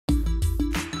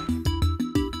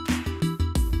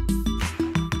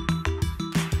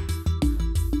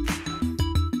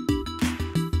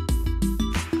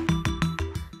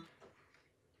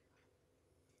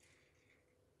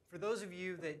those of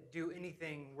you that do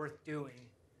anything worth doing,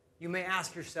 you may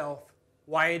ask yourself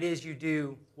why it is you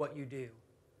do what you do.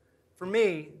 For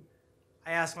me,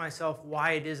 I ask myself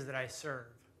why it is that I serve.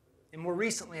 And more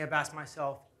recently, I've asked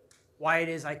myself why it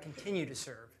is I continue to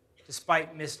serve,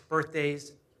 despite missed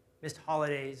birthdays, missed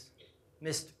holidays,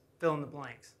 missed fill in the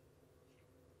blanks.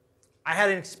 I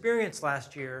had an experience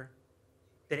last year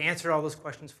that answered all those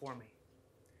questions for me.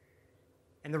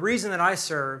 And the reason that I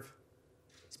serve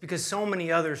is because so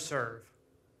many others serve.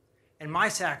 And my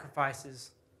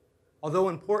sacrifices, although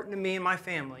important to me and my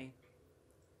family,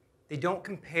 they don't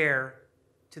compare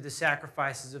to the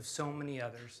sacrifices of so many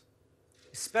others,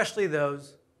 especially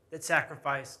those that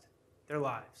sacrificed their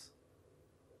lives.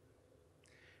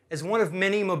 As one of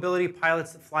many mobility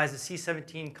pilots that flies a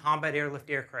C-17 combat airlift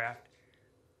aircraft,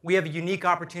 we have a unique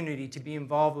opportunity to be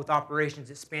involved with operations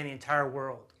that span the entire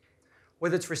world.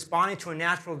 Whether it's responding to a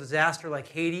natural disaster like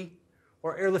Haiti,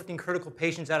 or airlifting critical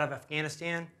patients out of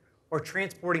Afghanistan, or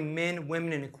transporting men,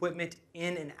 women, and equipment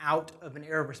in and out of an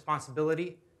area of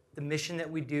responsibility, the mission that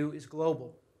we do is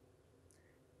global.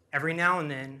 Every now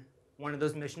and then, one of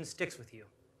those missions sticks with you.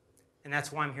 And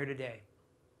that's why I'm here today.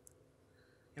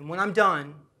 And when I'm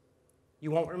done, you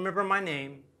won't remember my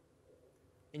name,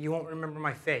 and you won't remember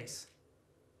my face.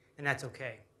 And that's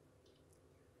okay.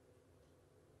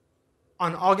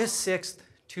 On August 6th,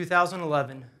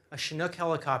 2011, a Chinook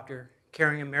helicopter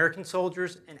carrying American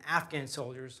soldiers and Afghan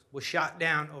soldiers was shot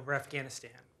down over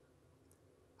Afghanistan.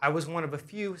 I was one of a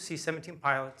few C-17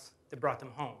 pilots that brought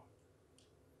them home.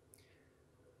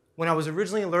 When I was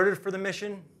originally alerted for the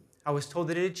mission, I was told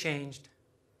that it had changed,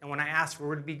 and when I asked where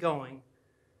we'd be going,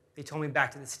 they told me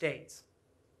back to the States.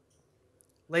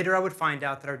 Later, I would find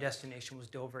out that our destination was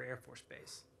Dover Air Force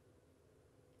Base.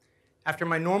 After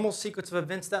my normal sequence of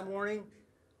events that morning,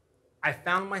 I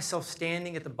found myself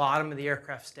standing at the bottom of the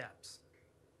aircraft steps.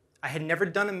 I had never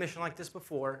done a mission like this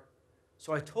before,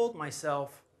 so I told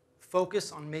myself,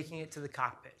 focus on making it to the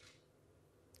cockpit.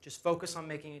 Just focus on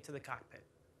making it to the cockpit.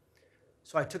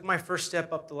 So I took my first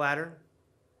step up the ladder,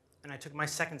 and I took my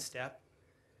second step,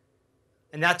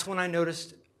 and that's when I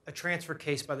noticed a transfer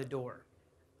case by the door.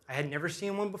 I had never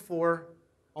seen one before,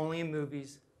 only in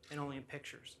movies and only in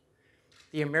pictures.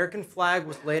 The American flag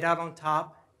was laid out on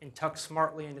top and tucked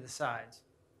smartly into the sides.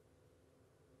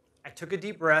 I took a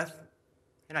deep breath,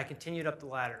 and I continued up the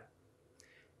ladder.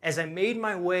 As I made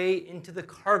my way into the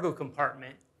cargo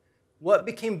compartment, what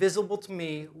became visible to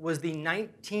me was the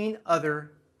 19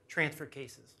 other transfer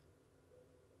cases.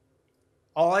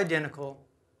 All identical,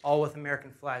 all with American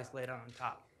flags laid out on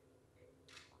top.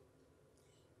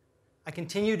 I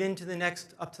continued up to the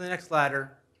next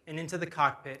ladder and into the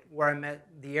cockpit, where I met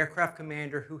the aircraft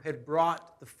commander who had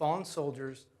brought the fallen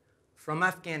soldiers from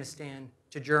Afghanistan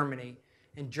to Germany,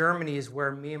 and Germany is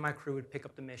where me and my crew would pick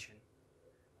up the mission.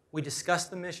 We discussed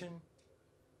the mission,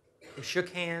 they shook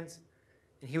hands,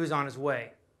 and he was on his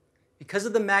way. Because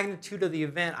of the magnitude of the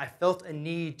event, I felt a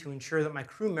need to ensure that my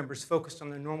crew members focused on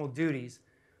their normal duties,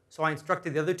 so I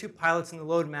instructed the other two pilots and the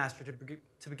loadmaster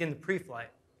to begin the pre-flight.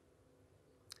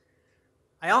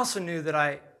 I also knew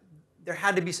that there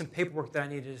had to be some paperwork that I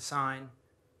needed to sign,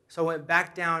 so I went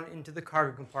back down into the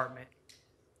cargo compartment.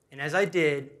 And as I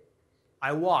did,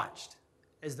 I watched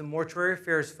as the mortuary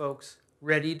affairs folks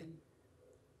readied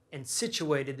and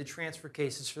situated the transfer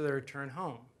cases for their return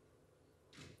home.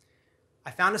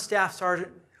 I found a staff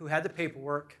sergeant who had the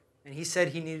paperwork, and he said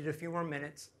he needed a few more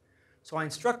minutes, so I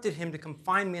instructed him to come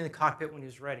find me in the cockpit when he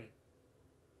was ready.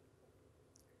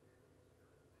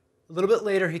 A little bit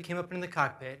later, he came up into the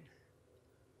cockpit,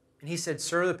 and he said,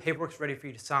 "Sir, the paperwork's ready for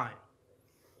you to sign."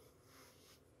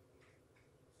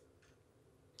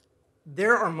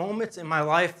 There are moments in my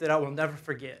life that I will never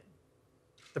forget.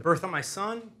 The birth of my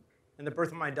son and the birth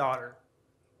of my daughter.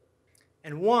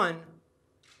 And one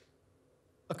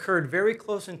occurred very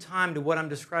close in time to what I'm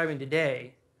describing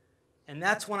today, and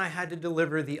that's when I had to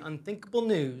deliver the unthinkable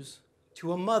news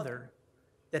to a mother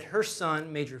that her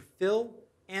son, Major Phil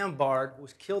Ambard,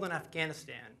 was killed in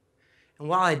Afghanistan. And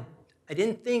while I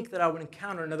didn't think that I would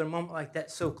encounter another moment like that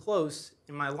so close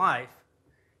in my life,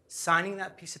 signing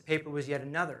that piece of paper was yet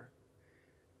another.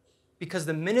 Because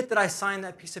the minute that I signed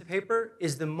that piece of paper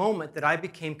is the moment that I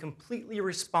became completely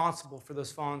responsible for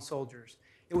those fallen soldiers.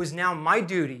 It was now my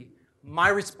duty, my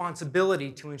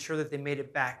responsibility to ensure that they made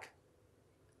it back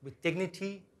with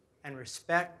dignity and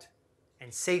respect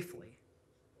and safely,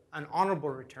 an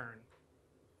honorable return.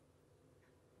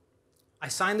 I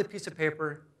signed the piece of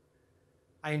paper,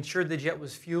 I ensured the jet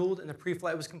was fueled and the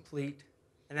pre-flight was complete,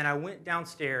 and then I went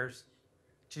downstairs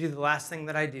to do the last thing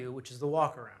that I do, which is the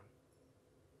walk around.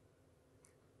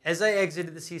 As I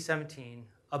exited the C-17,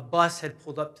 a bus had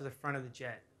pulled up to the front of the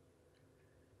jet.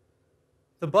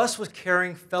 The bus was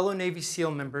carrying fellow Navy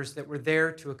SEAL members that were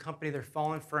there to accompany their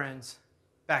fallen friends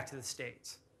back to the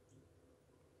States.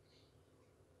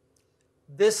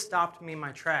 This stopped me in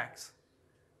my tracks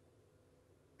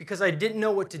because I didn't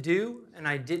know what to do and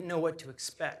I didn't know what to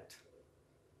expect.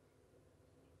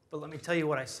 But let me tell you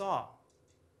what I saw.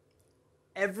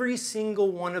 Every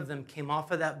single one of them came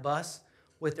off of that bus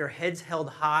with their heads held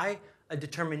high, a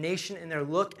determination in their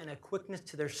look and a quickness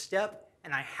to their step,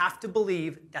 and I have to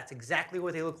believe that's exactly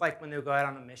what they look like when they go out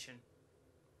on a mission.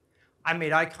 I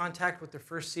made eye contact with the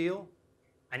first SEAL.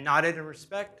 I nodded in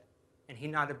respect, and he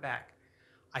nodded back.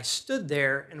 I stood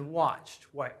there and watched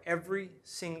while every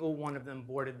single one of them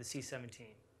boarded the C-17.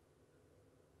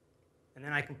 And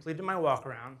then I completed my walk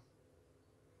around,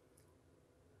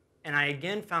 and I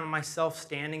again found myself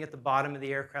standing at the bottom of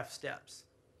the aircraft steps.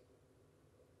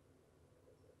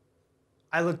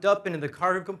 I looked up into the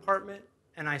cargo compartment,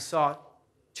 and I saw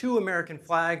 2 American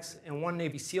flags and 1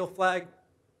 Navy SEAL flag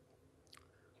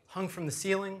hung from the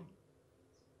ceiling.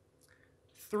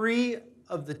 3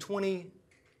 of the 20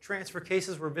 transfer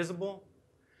cases were visible,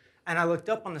 and I looked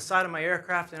up on the side of my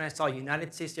aircraft and I saw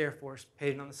United States Air Force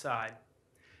painted on the side.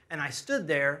 And I stood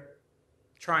there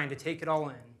trying to take it all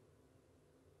in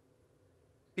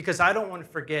because I don't want to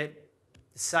forget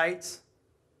the sights,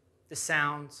 the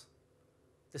sounds,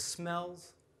 the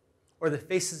smells, or the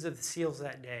faces of the SEALs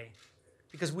that day,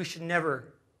 because we should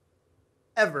never,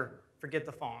 ever forget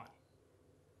the fallen.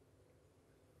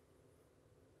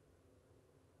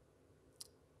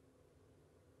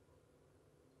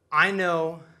 I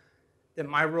know that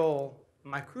my role,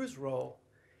 my crew's role,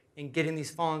 in getting these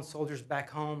fallen soldiers back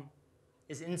home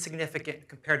is insignificant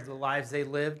compared to the lives they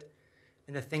lived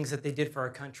and the things that they did for our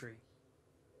country.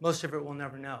 Most of it we'll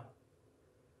never know.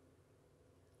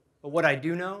 But what I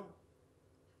do know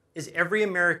is every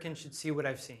American should see what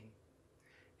I've seen.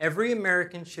 Every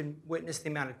American should witness the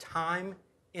amount of time,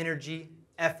 energy,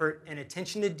 effort, and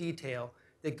attention to detail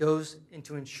that goes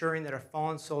into ensuring that our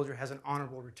fallen soldier has an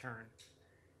honorable return.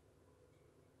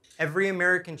 Every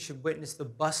American should witness the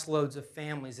busloads of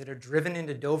families that are driven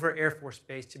into Dover Air Force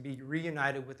Base to be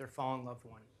reunited with their fallen loved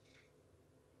one.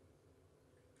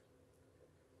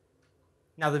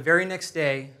 Now, the very next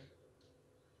day,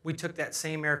 we took that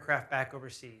same aircraft back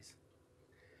overseas.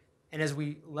 And as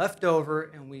we left over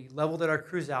and we leveled at our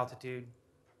cruise altitude,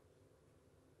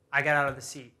 I got out of the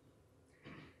seat.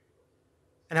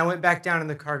 And I went back down in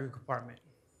the cargo compartment.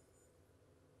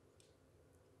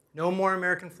 No more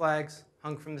American flags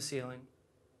hung from the ceiling.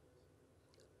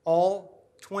 All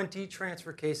 20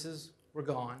 transfer cases were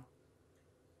gone.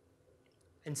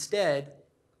 Instead,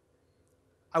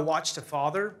 I watched a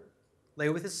father lay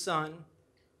with his son,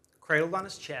 cradled on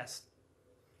his chest,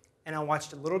 and I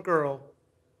watched a little girl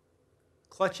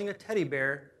clutching a teddy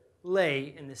bear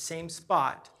lay in the same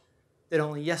spot that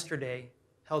only yesterday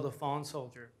held a fallen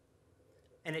soldier.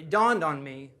 And it dawned on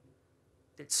me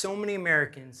that so many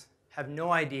Americans have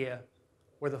no idea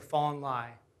where the fallen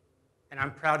lie, and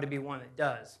I'm proud to be one that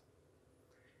does.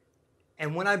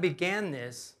 And when I began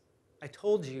this, I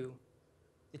told you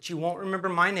that you won't remember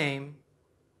my name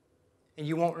and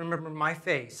you won't remember my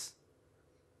face.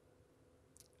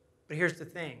 But here's the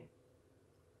thing,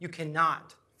 you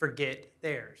cannot forget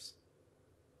theirs.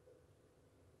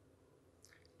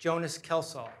 Jonas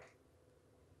Kelsall,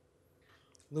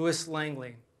 Louis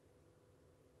Langley,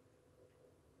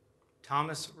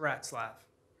 Thomas Ratzlaff,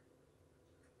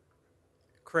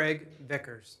 Craig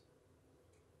Vickers,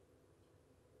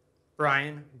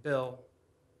 Brian Bill,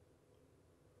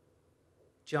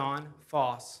 John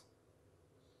Foss,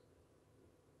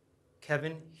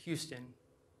 Kevin Houston,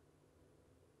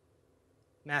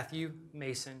 Matthew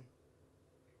Mason,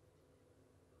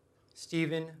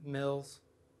 Stephen Mills,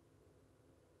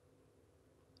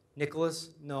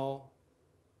 Nicholas Knoll,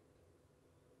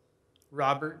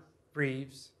 Robert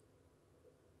Reeves,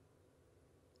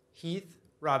 Heath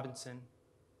Robinson,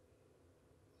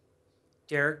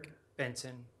 Derek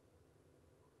Benson,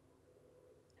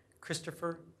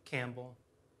 Christopher Campbell,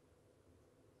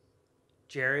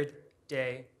 Jared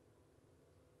Day,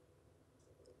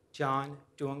 John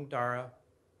Duangdara,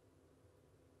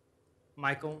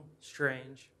 Michael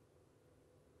Strange,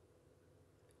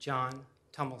 John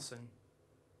Tummelson,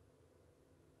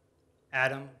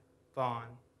 Adam Vaughn,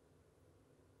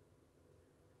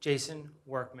 Jason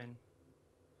Workman,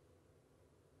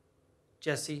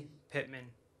 Jesse Pittman,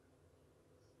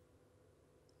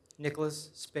 Nicholas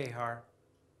Spahar,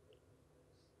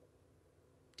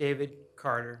 David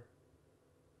Carter,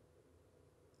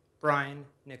 Brian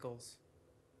Nichols,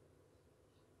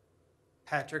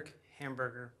 Patrick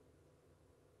Hamburger,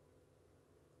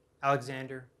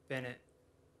 Alexander Bennett,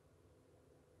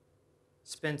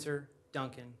 Spencer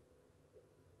Duncan,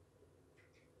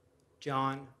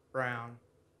 John Brown,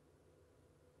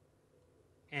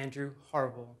 Andrew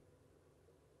Harville,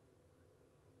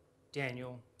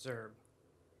 Daniel Zerb.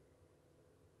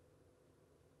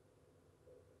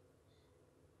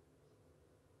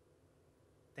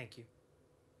 Thank you.